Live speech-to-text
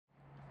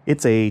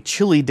It's a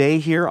chilly day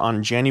here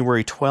on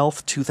January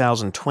 12th,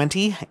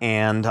 2020,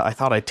 and I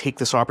thought I'd take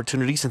this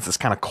opportunity, since it's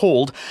kind of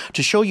cold,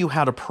 to show you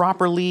how to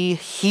properly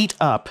heat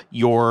up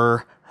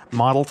your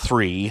Model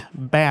 3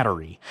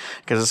 battery.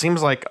 Because it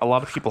seems like a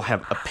lot of people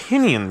have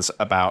opinions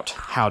about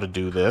how to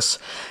do this,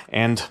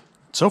 and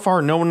so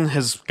far no one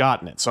has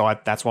gotten it, so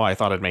that's why I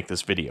thought I'd make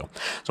this video.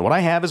 So what I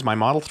have is my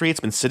Model 3.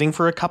 It's been sitting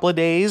for a couple of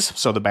days,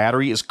 so the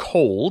battery is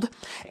cold,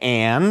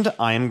 and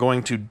I am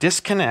going to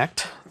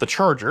disconnect the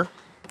charger.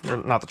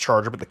 Not the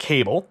charger, but the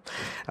cable.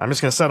 I'm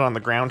just going to set it on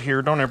the ground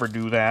here. Don't ever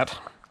do that.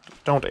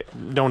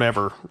 Don't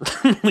ever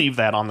leave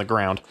that on the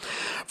ground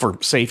for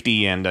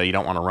safety, and you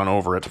don't want to run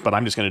over it. But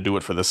I'm just going to do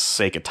it for the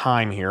sake of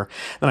time here.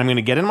 Then I'm going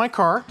to get in my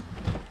car.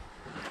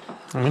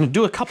 I'm going to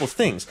do a couple of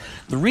things.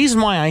 The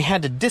reason why I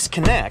had to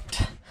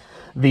disconnect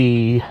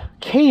the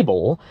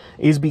cable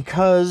is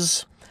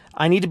because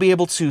I need to be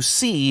able to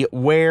see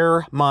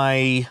where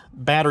my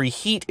battery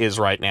heat is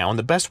right now, and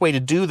the best way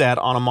to do that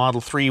on a Model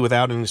 3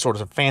 without any sort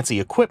of fancy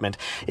equipment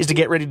is to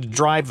get ready to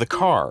drive the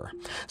car.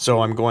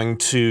 So I'm going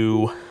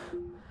to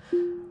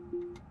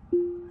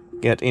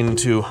get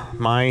into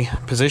my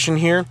position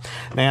here,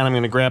 and I'm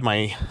going to grab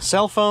my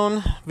cell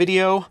phone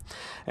video,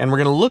 and we're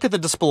going to look at the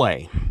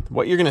display.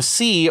 What you're going to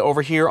see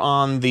over here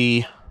on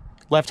the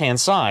left-hand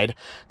side,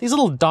 these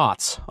little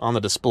dots on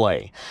the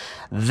display.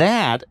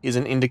 That is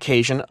an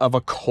indication of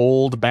a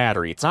cold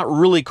battery. It's not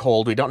really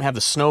cold. We don't have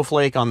the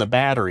snowflake on the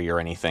battery or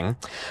anything,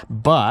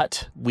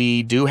 but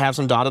we do have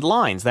some dotted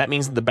lines. That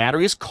means that the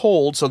battery is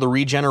cold, so the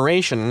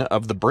regeneration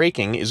of the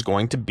braking is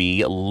going to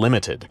be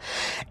limited.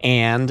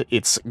 And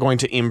it's going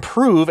to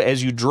improve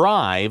as you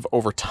drive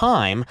over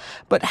time,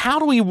 but how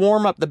do we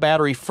warm up the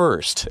battery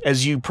first?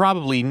 As you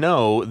probably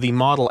know, the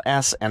Model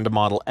S and the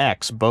Model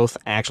X both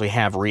actually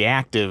have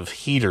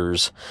reactive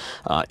heaters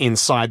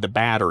inside the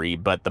battery,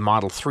 but the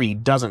Model 3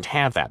 doesn't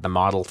have that. The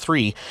Model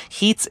 3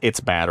 heats its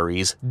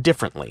batteries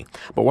differently.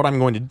 But what I'm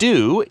going to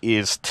do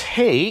is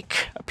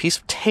take a piece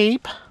of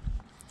tape.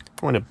 I'm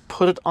going to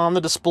put it on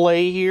the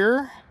display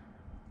here,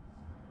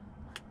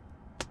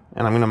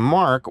 and I'm going to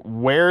mark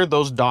where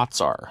those dots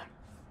are.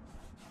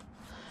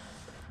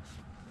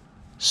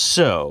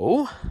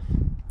 So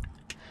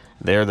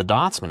there are the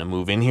dots. I'm going to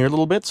move in here a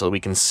little bit so we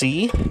can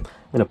see. I'm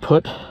going to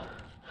put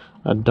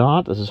a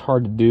dot. This is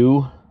hard to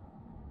do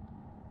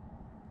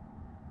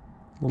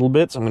a little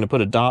bit, so I'm going to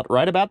put a dot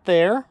right about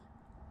there.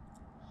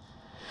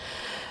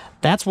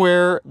 That's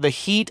where the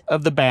heat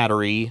of the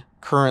battery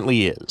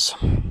currently is.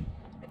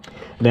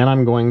 Then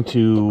I'm going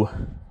to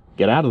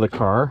get out of the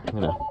car. I'm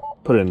going to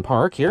put it in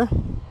park here.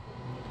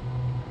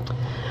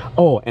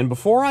 Oh, and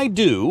before I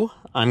do,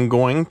 I'm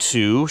going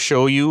to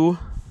show you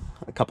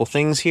a couple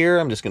things here.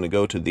 I'm just going to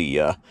go to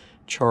the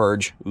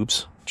charge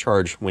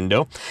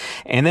window,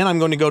 and then I'm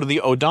going to go to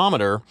the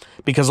odometer,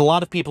 because a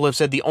lot of people have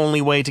said the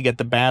only way to get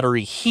the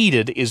battery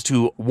heated is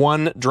to,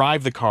 1,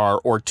 drive the car,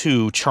 or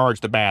 2, charge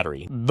the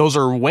battery. Those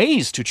are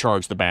ways to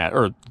charge the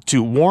or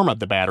to warm up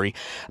the battery,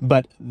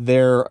 but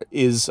there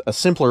is a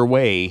simpler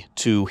way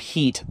to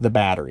heat the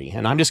battery.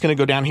 And I'm just going to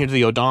go down here to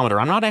the odometer.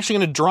 I'm not actually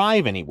going to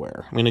drive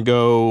anywhere. I'm going to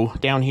go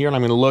down here and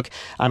I'm going to look.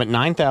 I'm at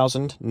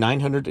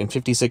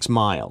 9,956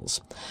 miles,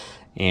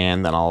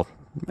 and then I'll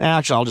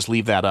just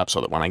leave that up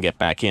so that when I get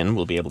back in,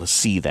 we'll be able to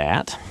see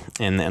that.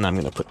 And then I'm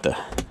going to put the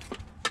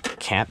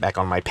cap back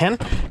on my pen.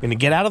 I'm going to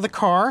get out of the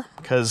car,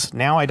 because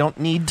now I don't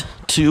need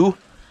to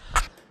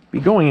be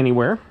going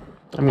anywhere.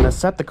 I'm going to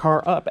set the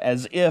car up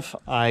as if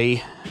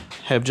I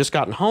have just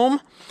gotten home.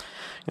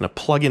 I'm going to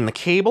plug in the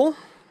cable.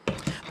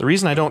 The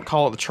reason I don't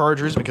call it the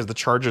charger is because the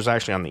charger is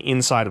actually on the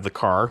inside of the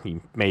car. You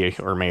may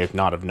or may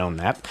not have known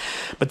that.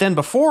 But then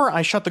before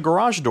I shut the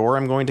garage door,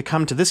 I'm going to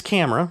come to this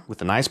camera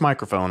with a nice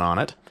microphone on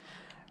it.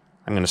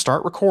 I'm going to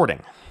start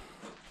recording.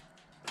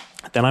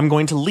 Then I'm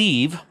going to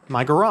leave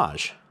my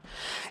garage.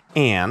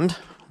 And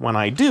when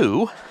I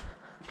do,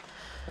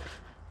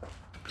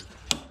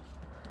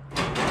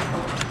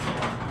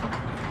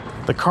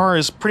 the car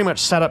is pretty much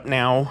set up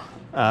now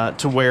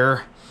to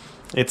where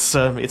it's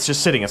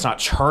just sitting. It's not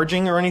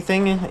charging or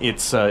anything.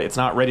 It's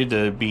not ready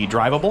to be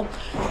drivable.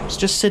 It's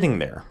just sitting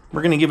there.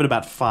 We're going to give it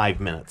about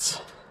 5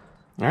 minutes.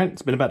 All right,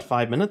 it's been about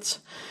 5 minutes.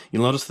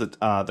 You'll notice that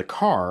the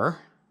car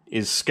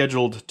is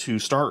scheduled to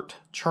start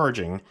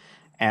charging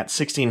at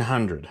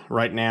 1600.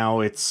 Right now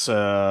it's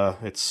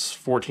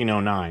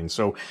 1409.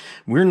 So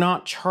we're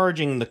not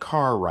charging the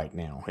car right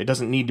now. It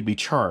doesn't need to be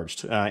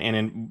charged,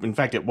 and in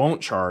fact it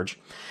won't charge.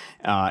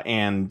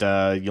 And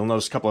you'll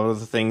notice a couple of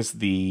other things.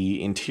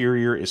 The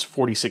interior is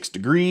 46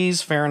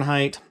 degrees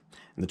Fahrenheit,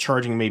 and the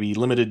charging may be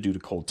limited due to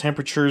cold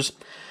temperatures.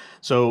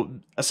 So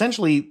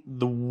essentially,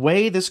 the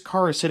way this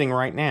car is sitting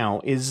right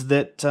now is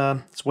that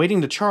it's waiting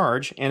to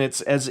charge, and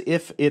it's as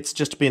if it's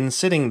just been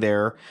sitting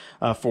there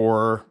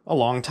for a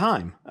long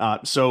time.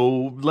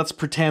 So let's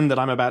pretend that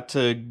I'm about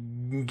to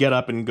get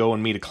up and go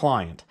and meet a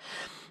client.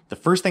 The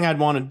first thing I'd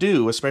want to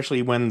do,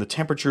 especially when the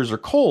temperatures are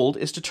cold,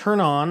 is to turn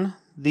on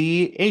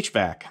the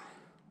HVAC.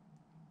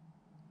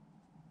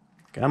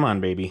 Come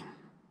on, baby.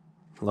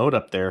 Load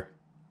up there.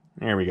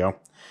 There we go.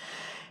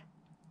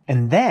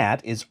 And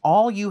that is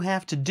all you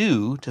have to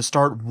do to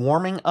start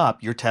warming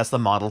up your Tesla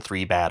Model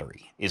 3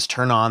 battery, is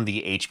turn on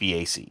the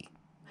HVAC.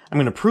 I'm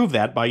going to prove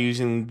that by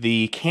using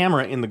the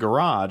camera in the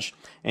garage,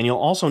 and you'll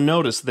also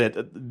notice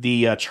that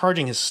the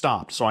charging has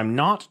stopped, so I'm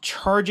not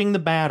charging the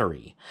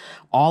battery.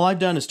 All I've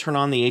done is turn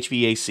on the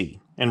HVAC,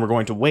 and we're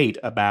going to wait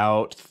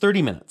about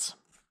 30 minutes.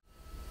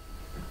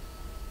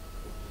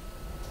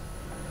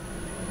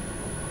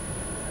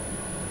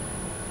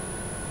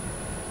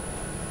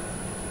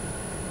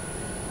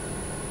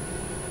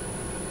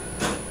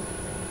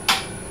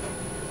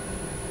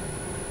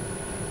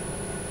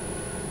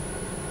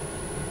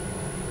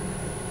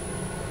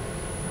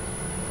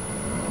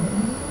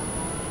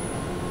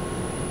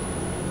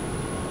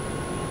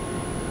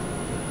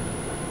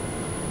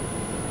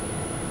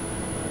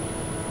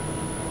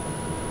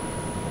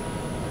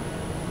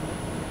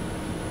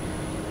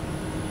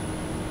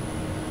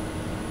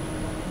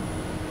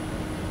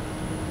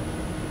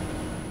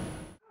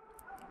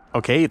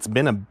 Okay, it's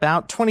been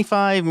about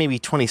 25, maybe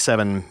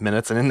 27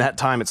 minutes, and in that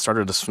time it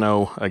started to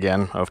snow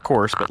again, of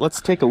course. But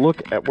let's take a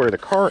look at where the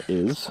car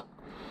is.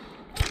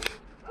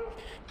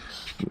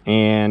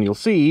 And you'll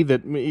see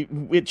that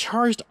it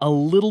charged a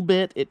little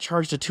bit. It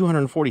charged to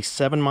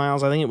 247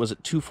 miles. I think it was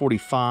at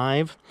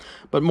 245.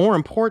 But more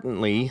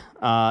importantly,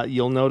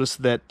 you'll notice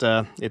that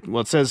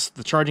it says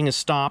the charging has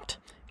stopped.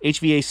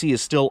 HVAC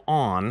is still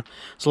on.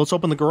 So let's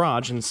open the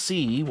garage and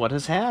see what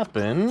has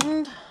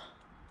happened.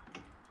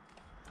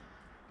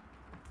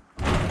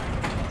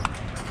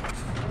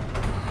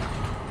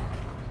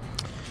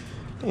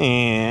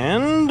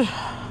 And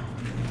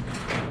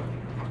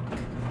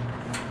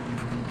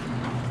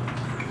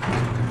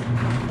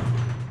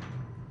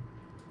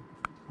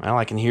well,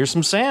 I can hear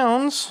some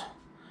sounds.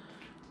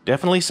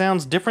 Definitely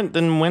sounds different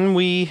than when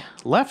we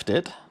left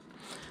it.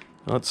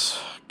 Let's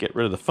get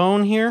rid of the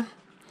phone here.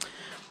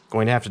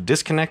 Going to have to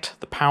disconnect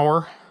the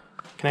power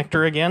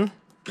connector again.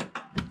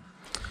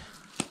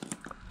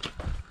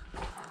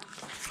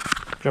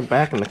 Jump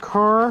back in the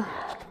car.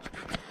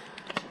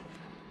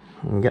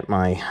 And get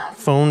my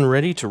phone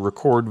ready to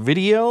record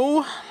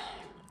video.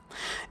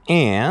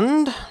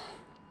 And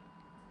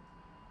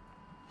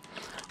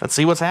let's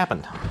see what's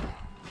happened.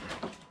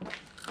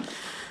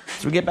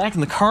 So we get back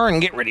in the car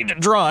and get ready to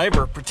drive,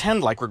 or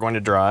pretend like we're going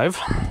to drive.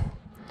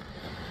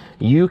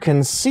 You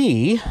can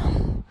see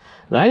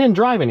that I didn't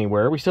drive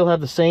anywhere. We still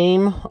have the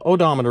same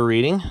odometer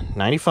reading,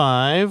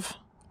 95.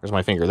 Where's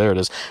my finger? There it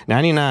is.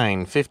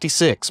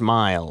 99.56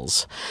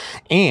 miles.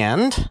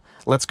 And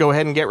let's go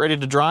ahead and get ready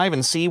to drive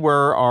and see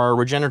where our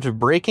regenerative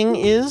braking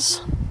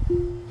is.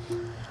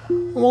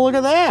 Well, look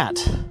at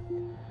that.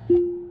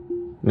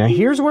 Now,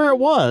 here's where it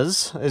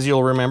was. As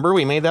you'll remember,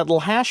 we made that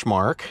little hash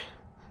mark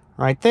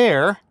right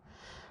there.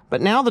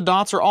 But now the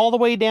dots are all the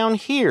way down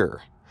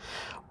here.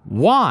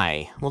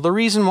 Why? Well, the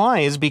reason why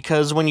is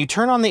because when you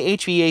turn on the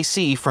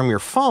HVAC from your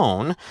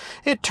phone,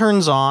 it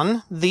turns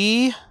on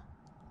the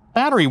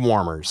battery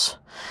warmers.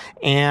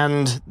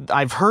 And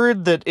I've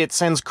heard that it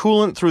sends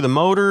coolant through the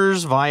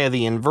motors via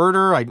the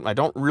inverter. I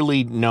don't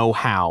really know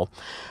how.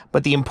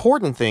 But the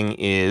important thing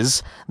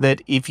is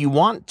that if you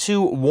want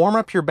to warm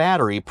up your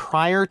battery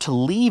prior to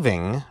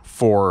leaving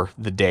for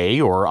the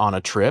day or on a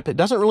trip, it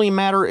doesn't really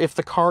matter if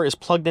the car is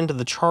plugged into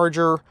the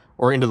charger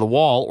or into the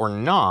wall or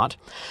not,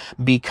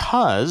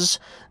 because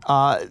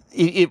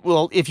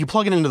if you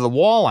plug it into the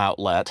wall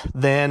outlet,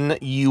 then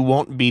you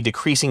won't be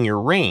decreasing your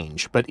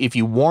range. But if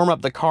you warm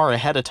up the car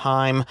ahead of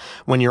time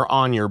when you're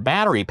on your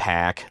battery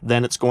pack,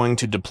 then it's going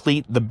to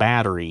deplete the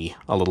battery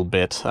a little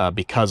bit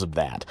because of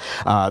that.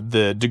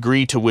 The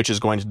degree to which is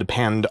going to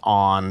depend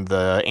on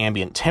the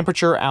ambient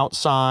temperature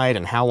outside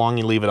and how long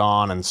you leave it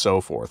on and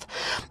so forth.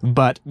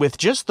 But with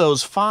just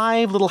those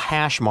 5 little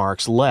hash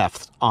marks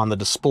left on the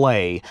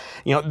display,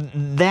 you know,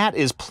 that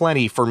is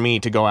plenty for me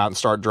to go out and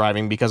start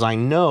driving, because I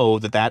know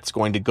that that's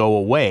going to go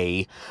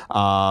away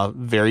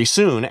very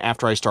soon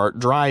after I start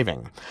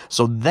driving.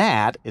 So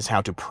that is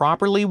how to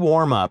properly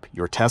warm up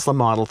your Tesla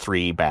Model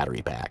 3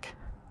 battery pack.